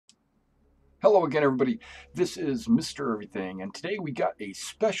Hello again, everybody. This is Mr. Everything, and today we got a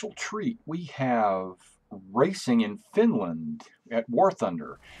special treat. We have racing in Finland at War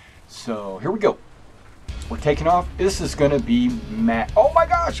Thunder. So here we go. We're taking off. This is going to be mad. Oh my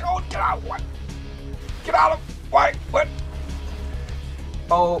gosh! Oh, get out! What? Get out of! Why? What?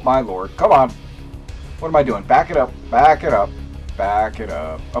 Oh my lord! Come on! What am I doing? Back it up! Back it up! Back it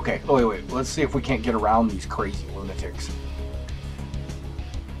up! Okay. Oh wait. Let's see if we can't get around these crazy lunatics.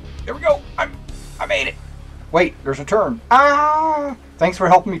 There we go! I made it! Wait, there's a turn. Ah! Thanks for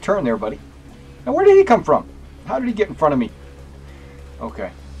helping me turn there, buddy. Now, where did he come from? How did he get in front of me?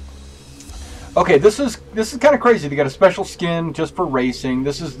 Okay. Okay, this is kind of crazy. They got a special skin just for racing.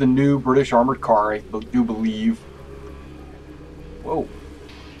 This is the new British armored car, I do believe. Whoa.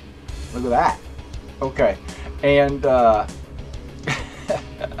 Look at that. Okay. And,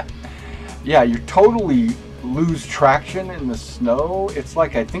 yeah, you totally lose traction in the snow. It's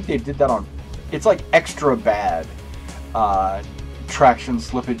like, I think they did that on... It's like extra bad traction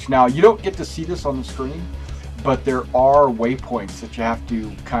slippage. Now, you don't get to see this on the screen, but there are waypoints that you have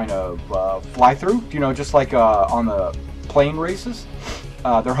to kind of fly through. You know, just like on the plane races.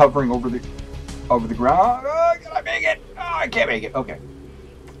 They're hovering over the ground. Oh, can I make it? Oh, I can't make it. Okay.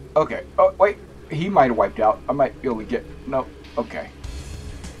 Okay. Oh, wait. He might have wiped out. I might be able to get... No. Okay.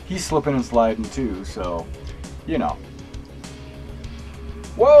 He's slipping and sliding too, so, you know.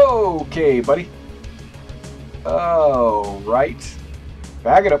 Whoa, okay, buddy. Oh, right.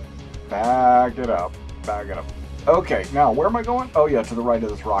 Back it up. Back it up. Back it up. Okay, now where am I going? Oh, yeah, to the right of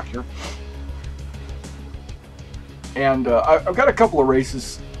this rock here. And I've got a couple of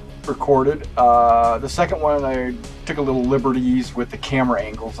races recorded. The second one, I took a little liberties with the camera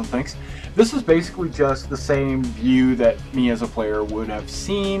angles and things. This is basically just the same view that me as a player would have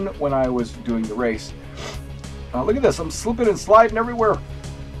seen when I was doing the race. Look at this. I'm slipping and sliding everywhere.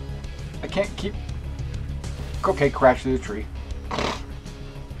 I can't keep... Okay, crash through the tree.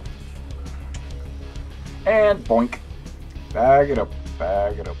 And boink. Bag it up.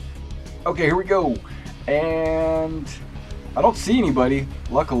 Bag it up. Okay, here we go. And I don't see anybody,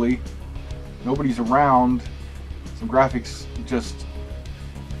 luckily. Nobody's around. Some graphics just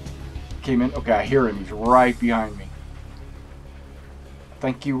came in. Okay, I hear him. He's right behind me.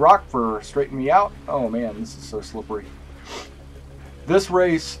 Thank you, Rock, for straightening me out. Oh man, this is so slippery. This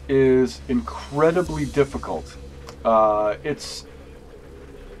race is incredibly difficult. It's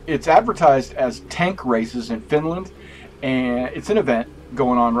advertised as tank races in Finland, and it's an event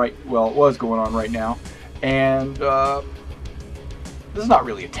going on right. Well, it was going on right now, and this is not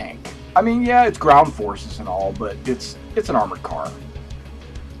really a tank. I mean, yeah, it's ground forces and all, but it's an armored car.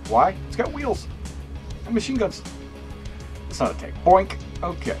 Why? It's got wheels and machine guns. It's not a tank. Boink.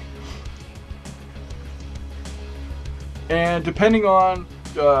 Okay. And depending on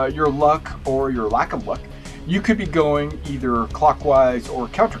your luck or your lack of luck, you could be going either clockwise or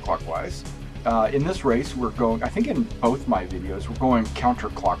counterclockwise. In this race, we're going, I think in both my videos, we're going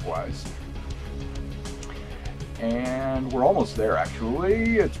counterclockwise. And we're almost there,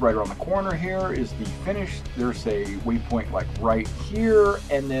 actually. It's right around the corner here is the finish. There's a waypoint like right here,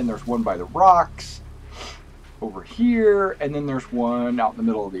 and then there's one by the rocks over here, and then there's one out in the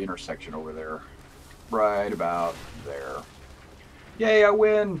middle of the intersection over there. Right about there. Yay, I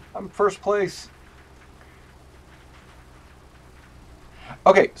win! I'm first place.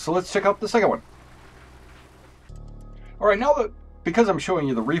 Okay, so let's check out the second one. Alright, now that, because I'm showing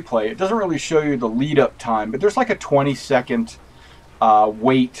you the replay, it doesn't really show you the lead up time, but there's like a 20-second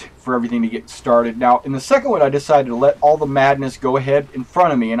wait for everything to get started. Now, in the second one, I decided to let all the madness go ahead in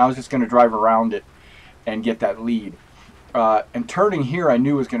front of me, and I was just going to drive around it and get that lead. And turning here I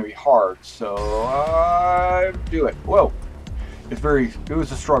knew was going to be hard, so I do it. Whoa. It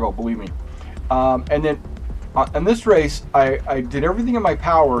was a struggle, believe me. And then in this race, I did everything in my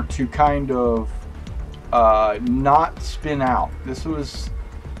power to kind of not spin out. This was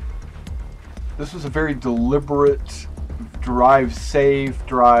a very deliberate drive safe,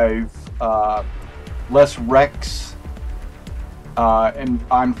 drive less wrecks. And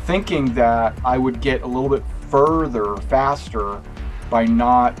I'm thinking that I would get a little bit further faster by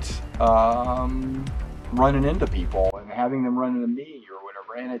not running into people and having them run into me or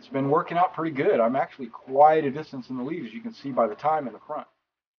whatever. And it's been working out pretty good. I'm actually quite a distance in the lead, as you can see by the time in the front.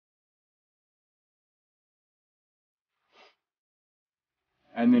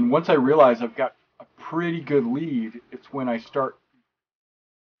 And then once I realize I've got a pretty good lead, it's when I start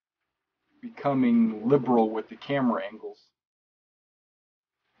becoming liberal with the camera angles.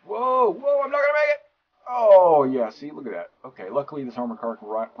 Whoa, whoa, I'm not gonna make it! Oh, yeah, see, look at that. Okay, luckily this armor car can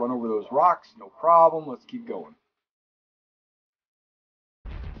run over those rocks, no problem. Let's keep going.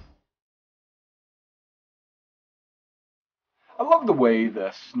 I love the way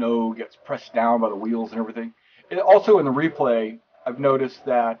the snow gets pressed down by the wheels and everything. Also in the replay, I've noticed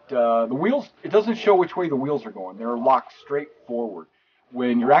that the wheels, it doesn't show which way the wheels are going. They're locked straight forward.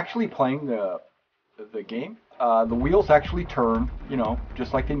 When you're actually playing the game, the wheels actually turn, you know,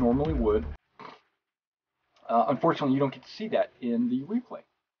 just like they normally would. Unfortunately, you don't get to see that in the replay.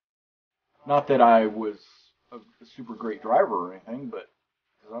 Not that I was a super great driver or anything, but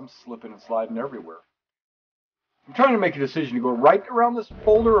because I'm slipping and sliding everywhere. I'm trying to make a decision to go right around this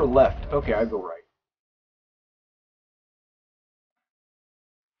boulder or left. Okay, I go right.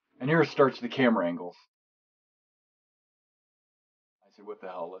 And here starts the camera angles. I said, what the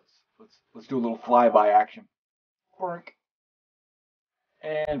hell? Let's do a little flyby action. Work.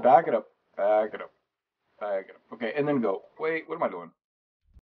 And back it up. Back it up. Back it up. Okay, and then go. Wait, what am I doing?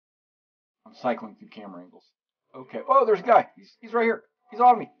 I'm cycling through camera angles. Okay. Oh, there's a guy. He's right here. He's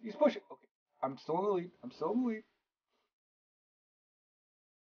on me. He's pushing. Okay. I'm still in the lead. I'm still in the lead.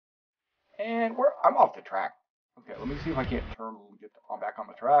 And I'm off the track. Okay, let me see if I can't turn and get back on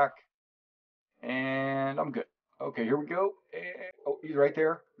the track. And I'm good. Okay, here we go. And, oh, he's right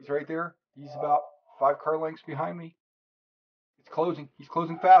there. He's right there. He's about 5 car lengths behind me. It's closing. He's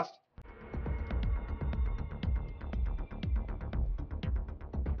closing fast.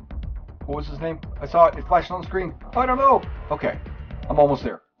 What was his name? I saw it. It flashed on the screen. I don't know. Okay, I'm almost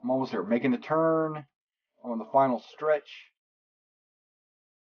there. I'm almost there. Making the turn. I'm on the final stretch.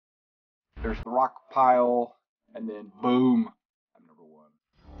 There's the rock pile. And then boom. I'm number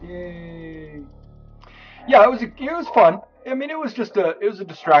 1. Yay. Yeah, it was fun. I mean, it was a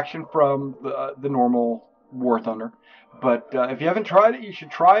distraction from the normal War Thunder. But if you haven't tried it, you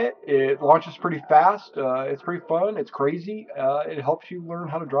should try it. It launches pretty fast. It's pretty fun. It's crazy. It helps you learn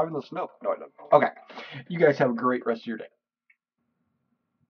how to drive in the snow. No, it doesn't. Okay. You guys have a great rest of your day.